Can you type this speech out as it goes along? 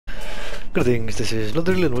Greetings, this is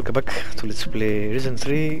Lodrill and welcome back to Let's Play Risen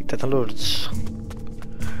 3 Titan Lords,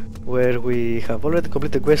 where we have already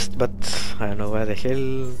completed the quest, but I don't know why the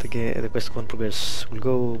hell the quest won't progress. We'll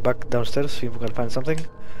go back downstairs, see if we can find something,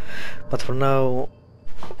 but for now,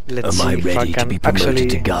 let's see if I can actually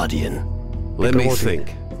to Guardian. Let me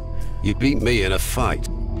think. You beat me in a fight.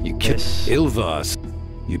 You killed Ilvars.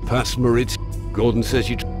 You passed Marit. Gordon says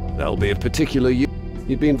you... That'll be a particular you.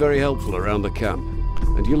 You've been very helpful around the camp.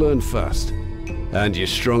 And you learn fast. And you're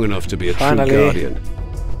strong enough to be a true Guardian.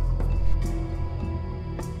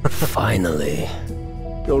 Finally.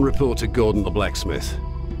 Go and report to Gordon the blacksmith.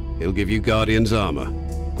 He'll give you Guardian's armor.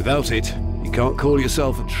 Without it, you can't call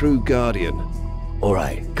yourself a true Guardian.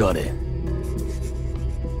 Alright, got it.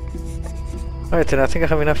 Alright, and I think I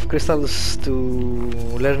have enough crystals to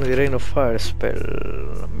learn the Rain of Fire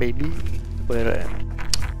spell. Maybe? Where...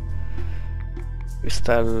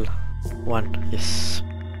 Crystal 1, yes.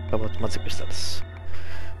 How about magic crystals?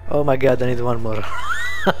 Oh my god, I need one more.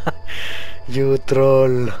 You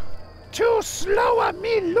troll. Too slow,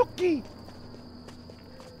 me looky.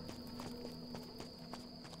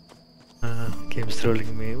 Game's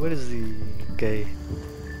trolling me. Where is the guy?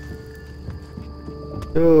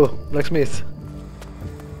 Oh, blacksmith.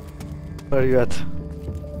 Where are you at?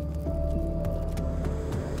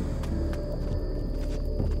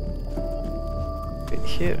 Right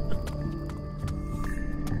here.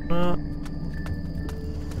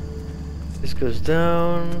 This goes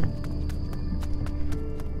down.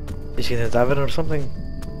 Is he in a tavern or something?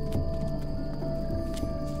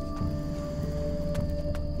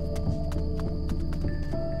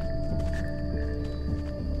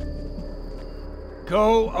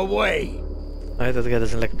 Go away. Alright, that guy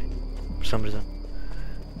doesn't like me for some reason.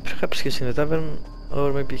 Perhaps he's in a tavern,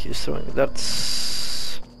 or maybe he's throwing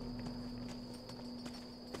darts.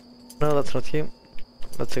 No, that's not him.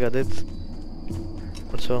 Let's check at it.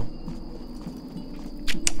 Also.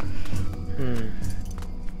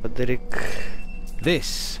 Derek.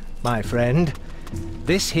 This, my friend,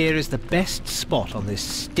 this here is the best spot on this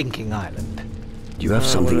stinking island. Do you have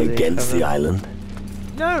something against the island?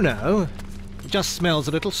 No. It just smells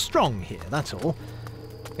a little strong here, that's all.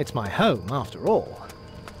 It's my home, after all.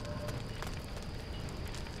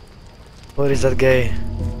 What is that guy?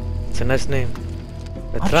 It's a nice name.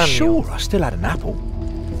 I'm sure I still had an apple.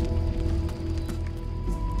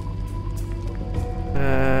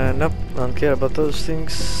 Nope, I don't care about those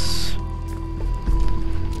things.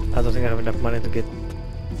 I don't think I have enough money to get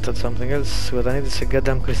to something else. What I need is a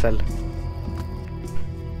goddamn crystal.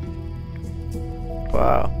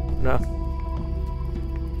 Wow, no.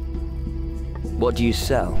 What do you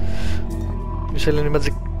sell? You sell any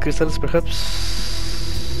magic crystals, perhaps?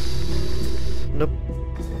 Nope.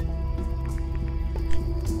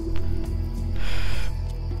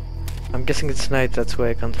 I'm guessing it's night, that's why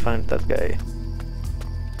I can't find that guy.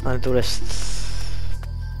 I need to rest.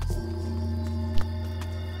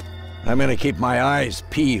 I'm gonna keep my eyes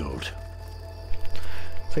peeled.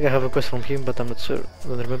 I think I have a quest from him, but I'm not sure. I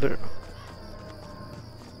don't remember.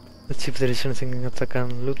 Let's see if there is anything that I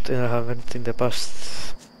can loot, and I haven't in the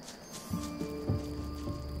past.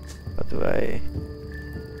 What do I...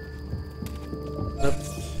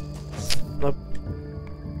 Nope.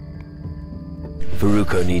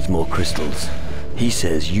 Faruko needs more crystals. He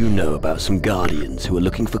says you know about some Guardians who are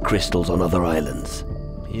looking for crystals on other islands.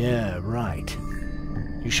 Yeah, right.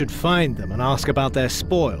 You should find them and ask about their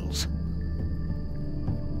spoils.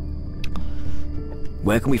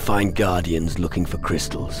 Where can we find Guardians looking for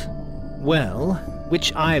crystals? Well,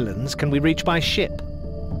 which islands can we reach by ship?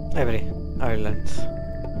 Every island.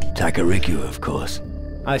 Takarigua, of course.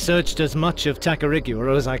 I searched as much of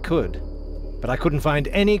Takarigua as I could, but I couldn't find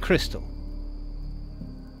any crystal.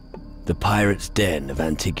 The Pirate's Den of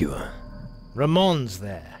Antigua. Ramon's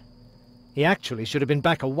there. He actually should have been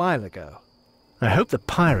back a while ago. I hope the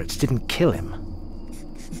pirates didn't kill him.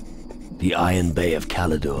 The Iron Bay of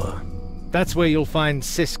Calidor. That's where you'll find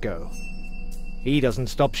Cisco. He doesn't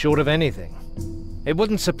stop short of anything. It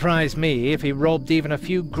wouldn't surprise me if he robbed even a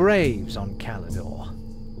few graves on Calidor.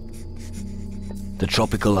 The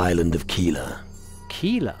tropical island of Keela.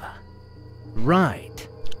 Keela? Right.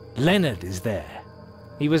 Leonard is there.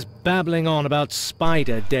 He was babbling on about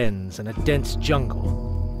spider dens and a dense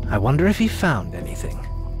jungle. I wonder if he found anything.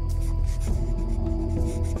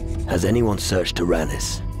 Has anyone searched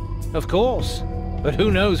Tyrannus? Of course. But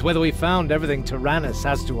who knows whether we found everything Tyrannus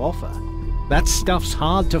has to offer. That stuff's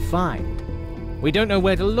hard to find. We don't know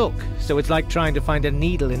where to look, so it's like trying to find a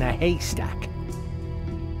needle in a haystack.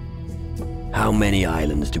 How many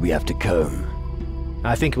islands do we have to comb?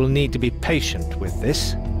 I think we'll need to be patient with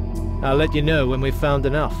this. I'll let you know when we've found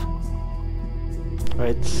enough.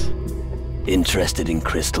 Right. Interested in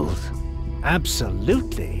crystals?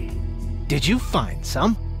 Absolutely. Did you find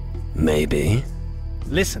some? Maybe.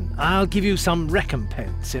 Listen, I'll give you some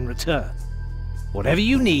recompense in return. Whatever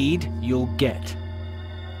you need, you'll get.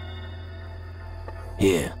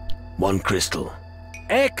 Here, 1 crystal.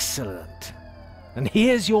 Excellent. And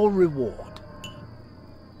here's your reward.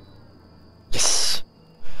 Yes.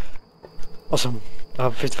 Awesome. I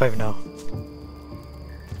have 55 now.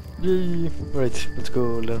 Yay. Right, let's go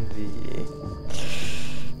learn the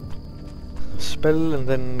spell and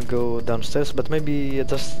then go downstairs, but maybe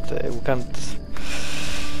just we can't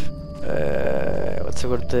what's the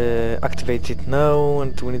word, activate it now,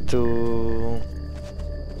 and we need to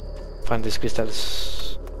find these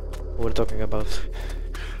crystals we're talking about.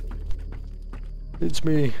 It's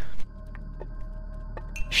me.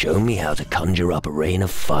 Show me how to conjure up a rain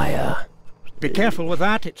of fire. Be careful with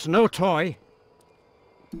that, it's no toy.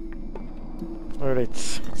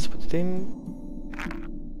 Alright, let's put it in.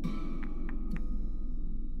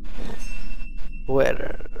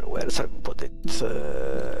 Where shall I put it?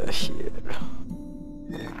 Here.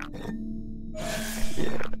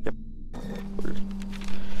 Here, yep. Cool.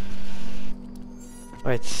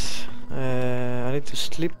 Right, I need to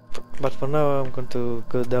sleep, but for now I'm going to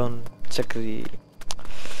go down, check the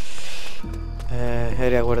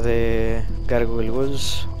area where the gargoyle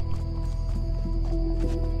was.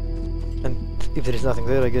 And if there is nothing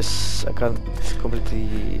there, I guess I can't complete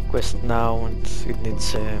the quest now, and it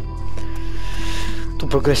needs to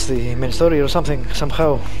progress the main story or something,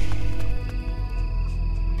 somehow.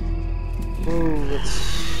 Oh, that's...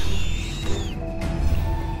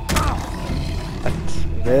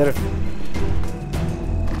 Right, there.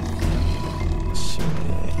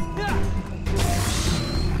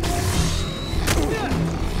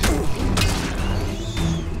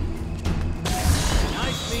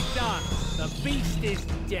 Nicely done. The beast is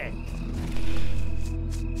dead.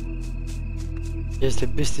 Yes, the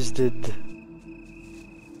beast is dead.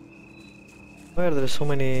 Why are there so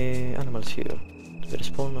many animals here? Do they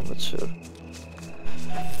respawn? I'm not sure.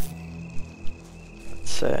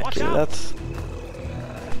 Let's kill that.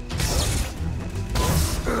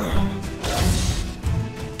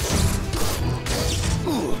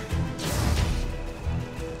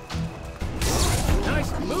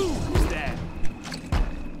 Nice move there.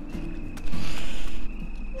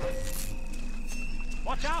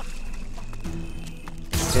 Watch out.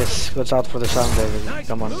 Yes, watch out for the sound devil. Nice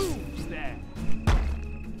Come on. moves there.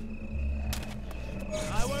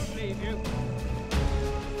 I won't leave you.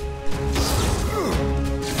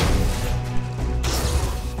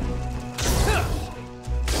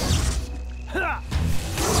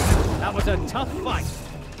 That was a tough fight.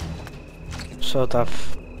 So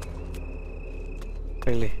tough.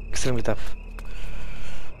 Really, extremely tough.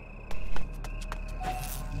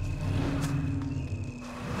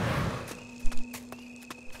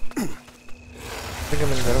 I think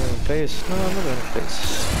I'm in the wrong place. No, I'm not in the wrong place.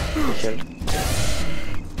 What the hell?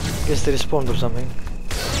 Guess they respawned or something.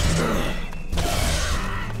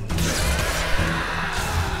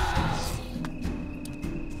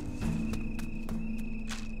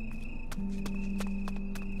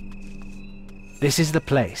 This is the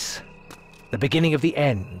place. The beginning of the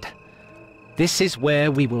end. This is where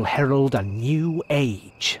we will herald a new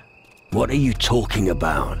age. What are you talking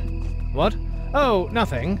about? What? Oh,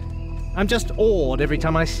 nothing. I'm just awed every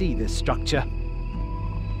time I see this structure.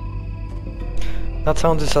 That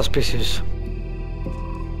sounded suspicious.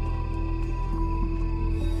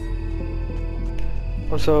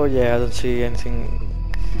 Also, yeah, I don't see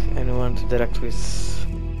anyone to interact with.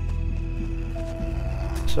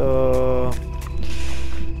 So,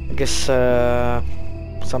 I guess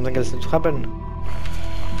something else needs to happen.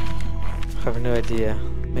 I have no idea.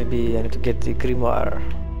 Maybe I need to get the grimoire.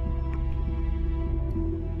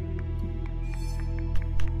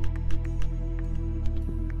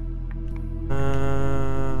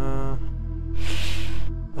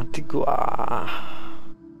 Antigua.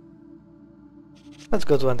 Let's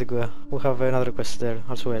go to Antigua. We have another quest there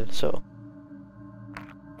as well, so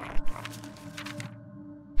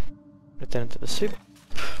return to the ship.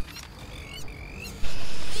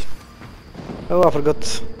 Oh, I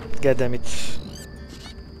forgot. God damn it.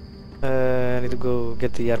 I need to go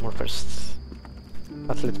get the armor first.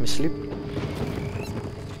 But let me sleep.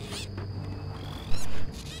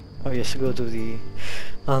 Oh yes, go to the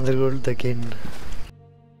underworld again.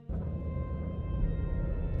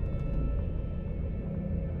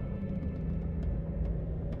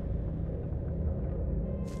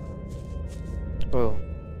 Oh,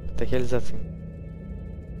 what the hell is that thing?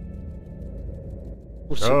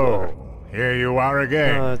 Oh, here you are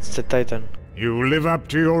again. Oh, it's the Titan. You live up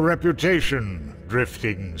to your reputation,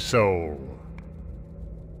 drifting soul.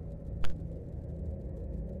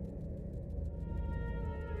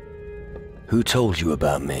 Who told you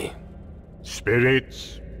about me?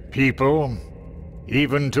 Spirits, people,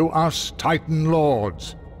 even to us Titan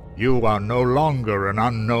Lords, you are no longer an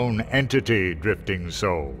unknown entity, drifting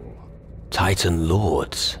soul. Titan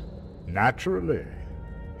Lords? Naturally.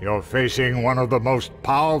 You're facing one of the most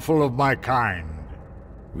powerful of my kind.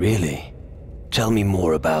 Really? Tell me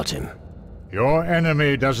more about him. Your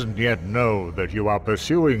enemy doesn't yet know that you are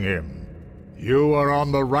pursuing him. You are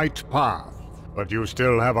on the right path, but you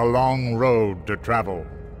still have a long road to travel.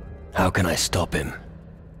 How can I stop him?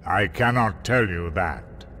 I cannot tell you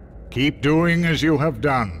that. Keep doing as you have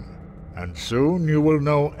done, and soon you will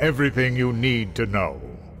know everything you need to know.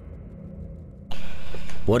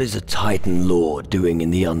 What is a Titan Lord doing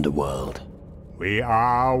in the underworld? We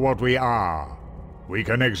are what we are. We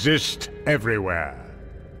can exist everywhere.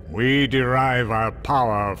 We derive our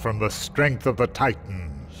power from the strength of the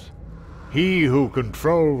Titans. He who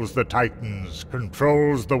controls the Titans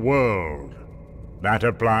controls the world. That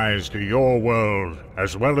applies to your world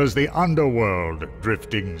as well as the underworld,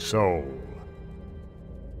 drifting soul.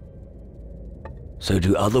 So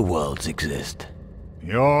do other worlds exist?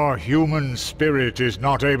 Your human spirit is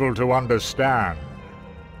not able to understand.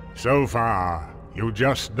 So far, you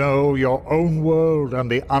just know your own world and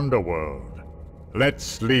the underworld.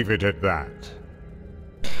 Let's leave it at that.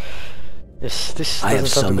 Yes, this I have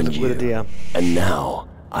doesn't sound like a summoned good you, idea. and now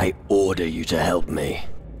I order you to help me.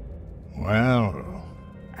 Well,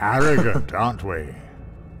 arrogant, aren't we?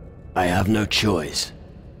 I have no choice.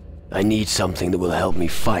 I need something that will help me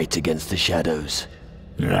fight against the shadows.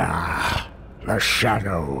 Ah, the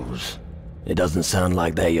shadows. It doesn't sound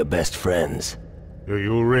like they're your best friends. Do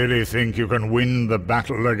you really think you can win the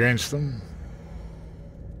battle against them?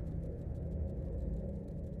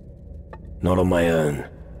 Not on my own.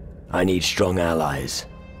 I need strong allies.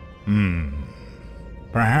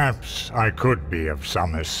 Perhaps I could be of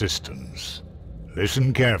some assistance.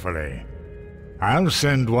 Listen carefully. I'll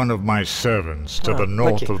send one of my servants to the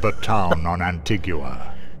north of the town on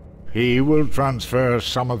Antigua. He will transfer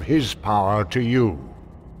some of his power to you,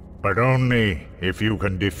 but only if you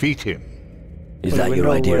can defeat him. Is that your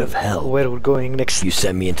idea of hell? Where we're going next? You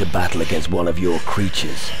send me into battle against one of your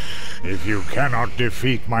creatures. If you cannot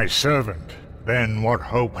defeat my servant, then what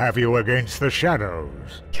hope have you against the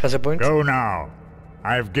shadows? He has a point. Go now.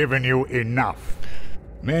 I've given you enough.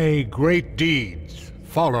 May great deeds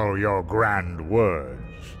follow your grand words.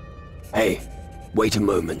 Hey, wait a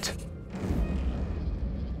moment.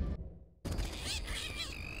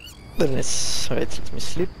 Then it's... Alright, let me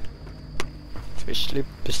sleep. Let me sleep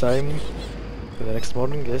this time. For the next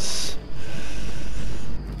morning, yes.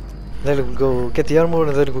 Then we'll go get the armor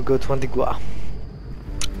and then we'll go to Antigua.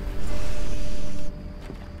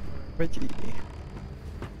 Ready.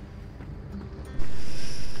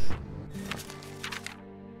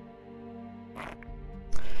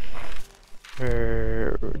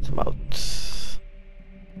 It's about.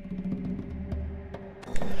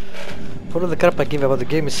 For all the crap I give about the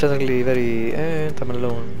game is certainly very... and I'm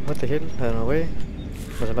alone. What the hell? I don't know why.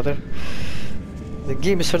 Doesn't matter. The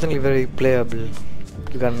game is certainly very playable.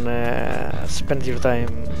 You can spend your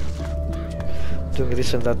time doing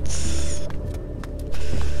this and that.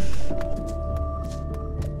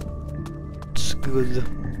 It's good.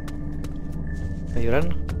 Can you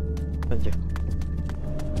run? Thank you.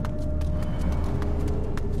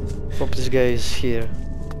 Hope this guy is here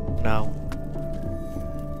now.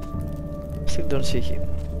 Still don't see him.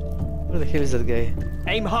 Where the hell is that guy?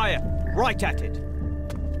 Aim higher, right at it.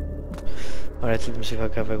 Alright, let me see if I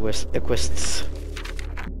can have a quest.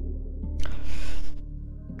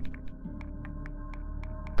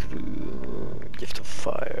 Crew, gift of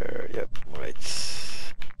fire, yep, alright.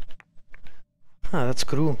 Ah, that's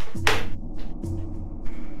crew.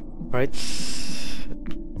 Right.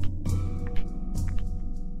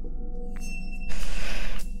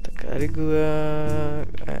 Takarigua...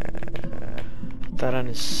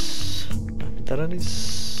 Taranis.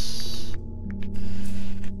 Taranis.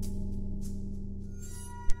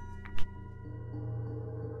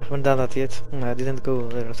 I haven't done that yet. I didn't go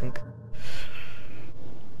there, I think.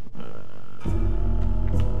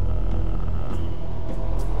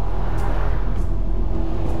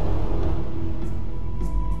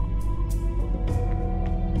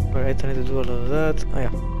 Alright, I need to do all of that. Oh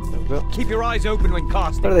yeah, there we go. Keep your eyes open when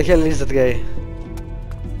casting. Where the hell is that guy?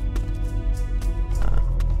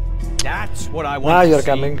 That's what I want Now to you're see.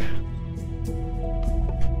 coming.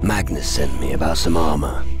 Magnus sent me about some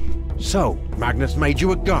armor. So, Magnus made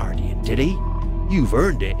you a guardian, did he? You've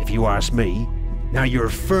earned it, if you ask me. Now you're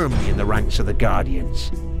firmly in the ranks of the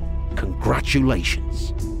Guardians.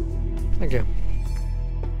 Congratulations. Thank you.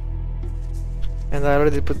 And I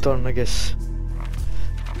already put on, I guess.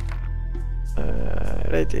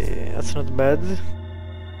 Righty, that's not bad.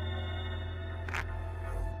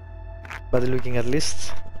 Bad looking at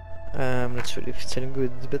least. I'm not sure if it's any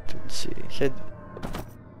good, but we'll see. Head.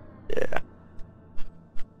 Yeah.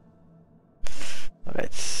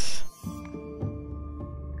 Alright.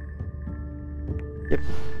 Yep,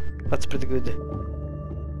 that's pretty good.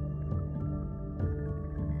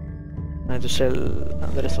 I need to sell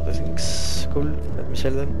the rest of the things. Cool, let me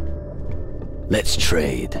sell them. Let's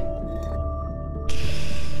trade.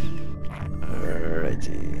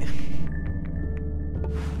 Alrighty.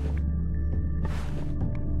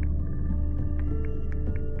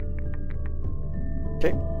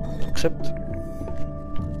 Okay, accept.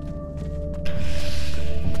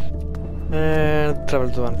 And travel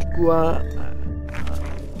to Antigua.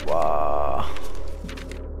 Wow.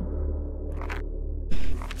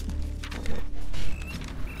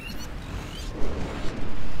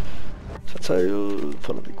 Satire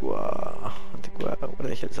for Antigua. Antigua, where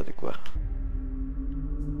the hell is Antigua?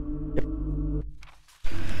 Yep.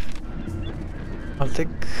 I'll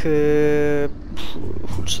take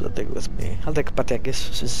who should I take with me? I'll take Patty, I guess,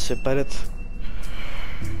 since it's a pirate.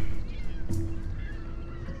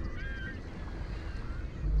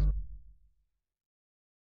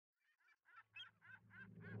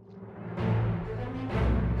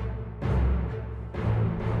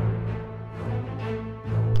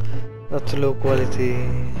 Not low quality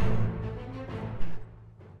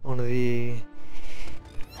on the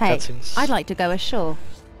Hey, cutscenes. I'd like to go ashore.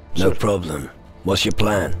 No problem. What's your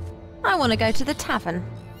plan? I want to go to the tavern.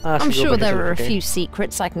 Ah, so I'm you go sure back there ashore, are okay. a few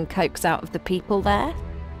secrets I can coax out of the people there.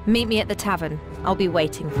 Meet me at the tavern. I'll be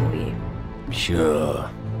waiting for you. Sure.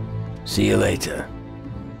 See you later.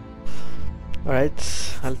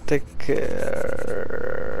 Alright, I'll take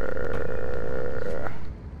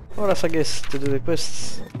Horas, I guess, to do the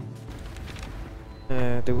quests.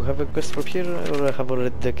 Do we have a quest from here, or I have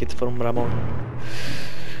already taken it from Ramon?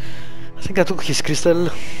 I think I took his crystal,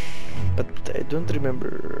 but I don't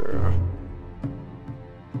remember.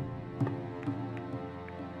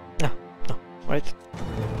 No, right.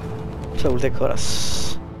 So we'll take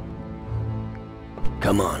Horas.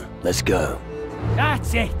 Come on, let's go.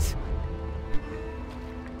 That's it!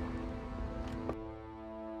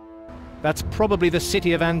 That's probably the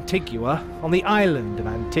city of Antigua, on the island of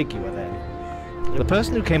Antigua then. The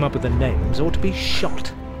person who came up with the names ought to be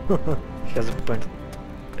shot. He has a good point.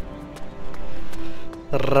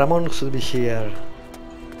 Ramon should be here.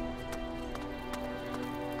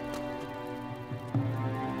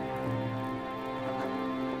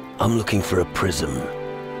 I'm looking for a prism.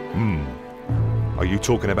 Are you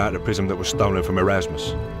talking about the prism that was stolen from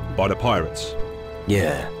Erasmus? By the pirates?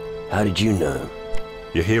 Yeah. How did you know?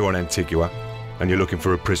 You're here on Antigua, and you're looking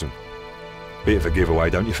for a prism. Bit of a giveaway,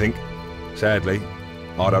 don't you think? Sadly,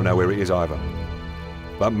 I don't know where it is either.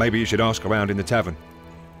 But maybe you should ask around in the tavern.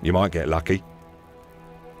 You might get lucky.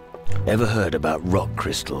 Ever heard about rock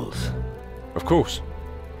crystals? Of course.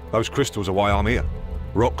 Those crystals are why I'm here.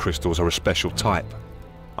 Rock crystals are a special type.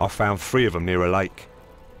 I found 3 of them near a lake.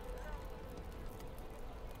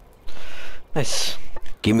 Nice.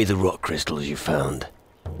 Give me the rock crystals you found.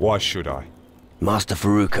 Why should I? Master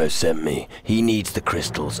Faruko sent me. He needs the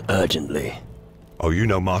crystals urgently. Oh, you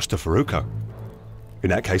know Master Faruko? In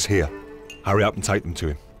that case, here. Hurry up and take them to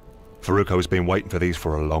him. Faruko has been waiting for these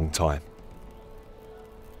for a long time.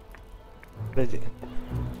 Ready.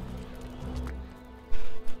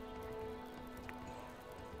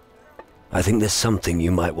 I think there's something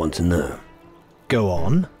you might want to know. Go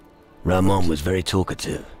on. Ramon was very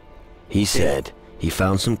talkative. He said he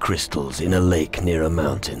found some crystals in a lake near a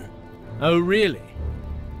mountain. Oh, really?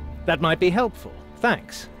 That might be helpful.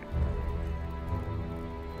 Thanks.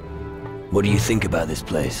 What do you think about this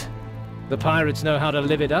place? The pirates know how to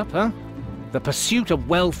live it up, huh? The pursuit of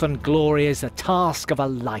wealth and glory is the task of a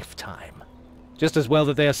lifetime. Just as well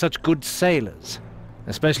that they are such good sailors.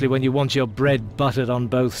 Especially when you want your bread buttered on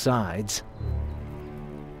both sides.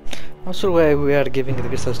 Not sure why we are giving the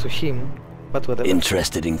crystals to him, but whatever.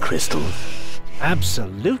 Interested in crystals?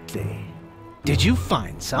 Absolutely. Did you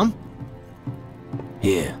find some?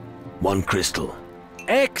 Here, 1 crystal.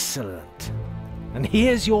 Excellent. And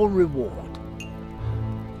here's your reward.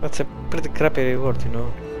 That's a pretty crappy reward, you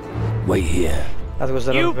know. Wait here. That was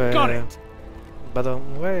the You wrong, got it! But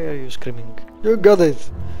why are you screaming? You got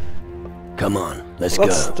it! Come on, let's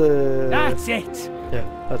That's go. the... That's it!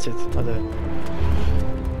 Yeah, that's it.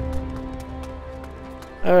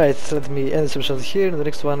 Alright, let me end this episode here. In the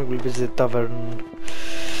next one we'll visit the tavern,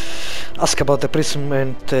 ask about the prism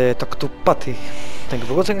and talk to Patty. Thank you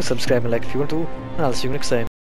for watching, subscribe and like if you want to, and I'll see you next time.